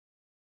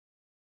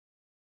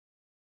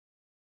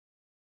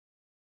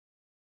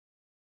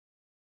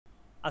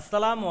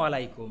Assalamu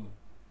Walaikum.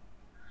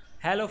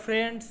 Hello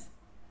friends,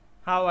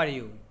 how are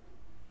you?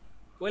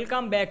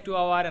 Welcome back to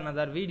our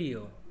another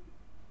video.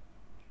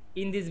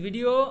 In this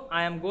video,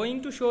 I am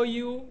going to show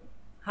you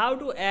how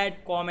to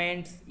add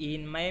comments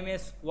in my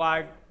MS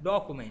Word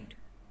document.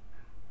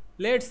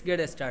 Let's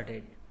get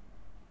started.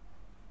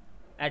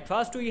 At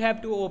first, we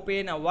have to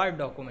open a Word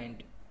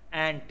document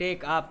and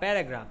take a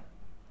paragraph.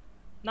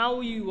 Now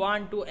we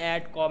want to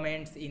add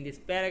comments in this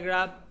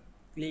paragraph.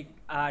 Click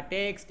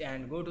text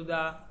and go to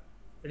the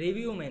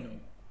review menu.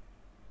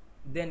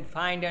 Then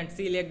find and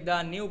select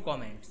the new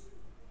comments.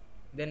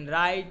 Then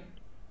write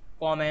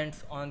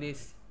comments on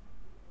this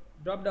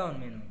drop down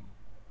menu.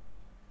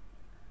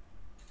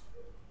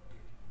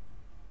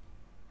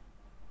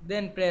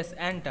 Then press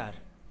enter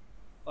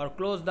or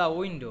close the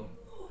window.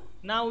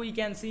 Now we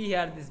can see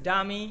here this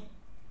dummy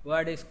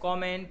word is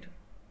comment,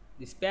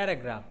 this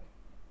paragraph.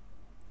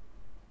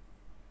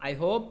 I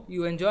hope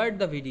you enjoyed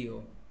the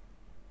video.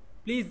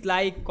 Please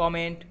like,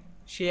 comment,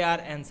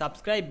 share and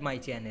subscribe my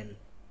channel.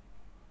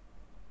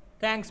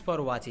 Thanks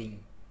for watching.